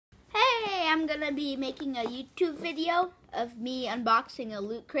I'm gonna be making a YouTube video of me unboxing a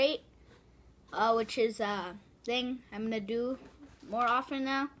Loot Crate, which is a thing I'm gonna do more often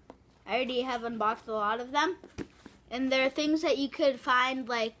now. I already have unboxed a lot of them, and there are things that you could find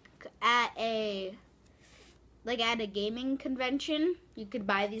like at a gaming convention. You could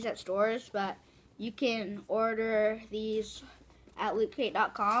buy these at stores, but you can order these at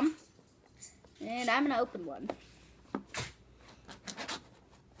lootcrate.com, and I'm gonna open one.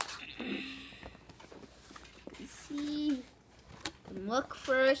 See, look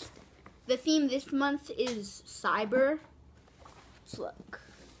first. The theme this month is cyber. Let's look.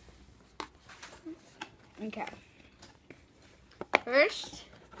 Okay. First,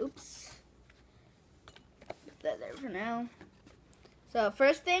 oops. Put that there for now. So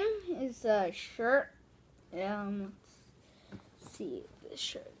first thing is a shirt. Let's see what this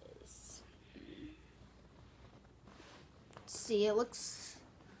shirt is. Let's see, it looks.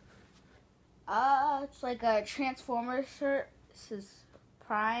 It's like a Transformers shirt. This is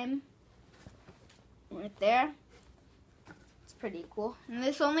Prime. Right there. It's pretty cool. And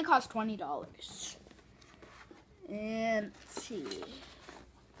this only costs $20. And let's see.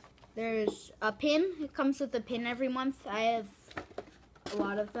 There's a pin. It comes with a pin every month. I have a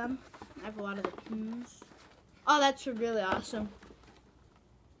lot of them. I have a lot of the pins. Oh, that's really awesome.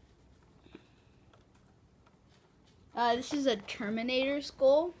 This is a Terminator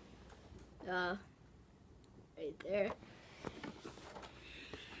skull. Right there.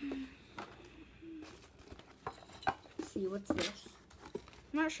 Let's see, what's this?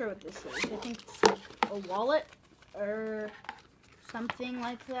 I'm not sure what this is. I think it's a wallet or something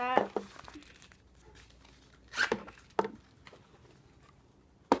like that.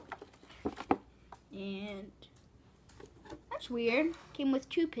 And that's weird. Came with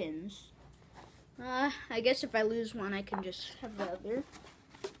 2 pins. I guess if I lose one, I can just have the other.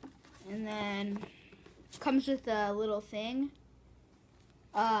 And then comes with a little thing.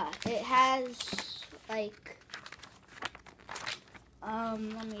 It has like let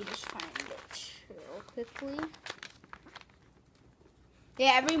me just find it real quickly.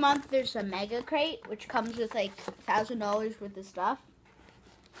 Yeah, every month there's a mega crate, which comes with like $1,000 worth of stuff.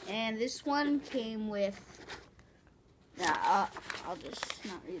 And this one came with, I'll just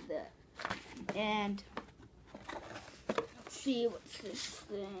not read that. And let's see, what's this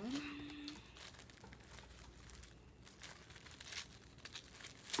thing?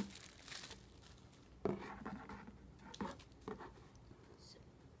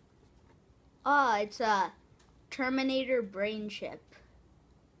 It's a Terminator brain chip.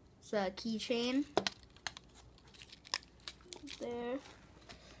 It's a keychain. There.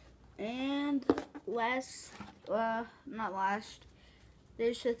 And not last,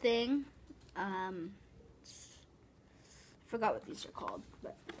 there's a thing. I forgot what these are called,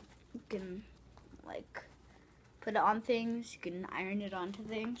 but you can like put it on things. You can iron it onto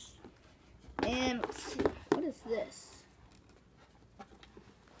things. And let's see, what is this?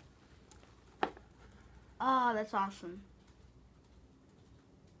 Oh, that's awesome.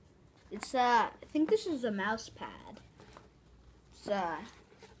 It's I think this is a mouse pad. It's I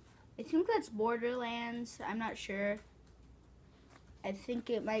think that's Borderlands. I'm not sure. I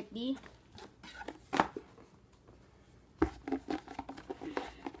think it might be.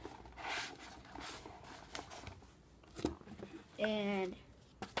 And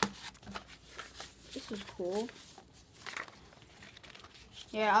this is cool.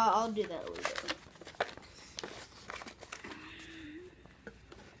 Yeah, I'll do that later.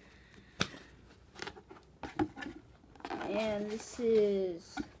 And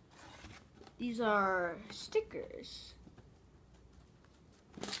these are stickers.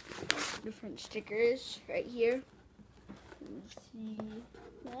 Different stickers right here. You can see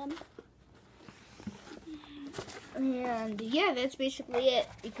them. And yeah, that's basically it.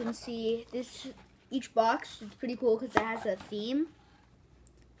 You can see this, each box is pretty cool because it has a theme.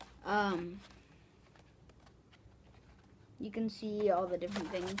 You can see all the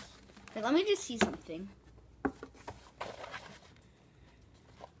different things. But let me just see something.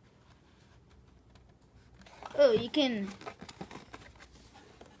 Oh, you can,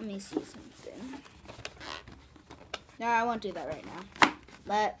 let me see something. No, I won't do that right now.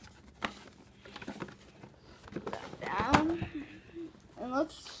 Let put that down. And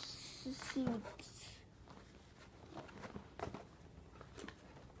let's just see what's,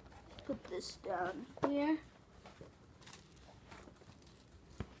 put this down here.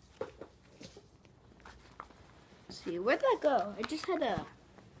 Let's see, where'd that go? I just had a,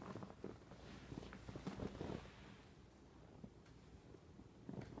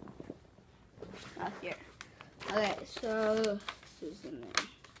 here. Okay, so this is in there.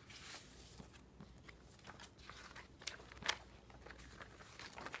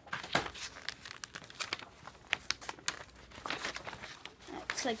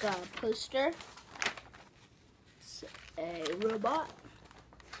 like a poster. It's a robot.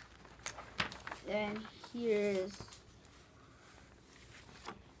 And here's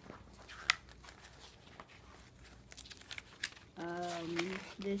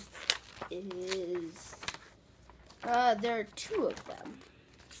this is there are two of them.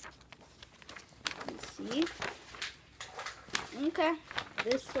 Let's see. Okay,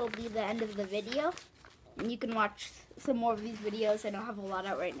 this will be the end of the video. And you can watch some more of these videos. I don't have a lot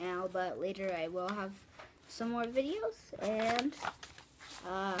out right now, but later I will have some more videos. And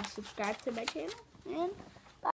subscribe to my channel. And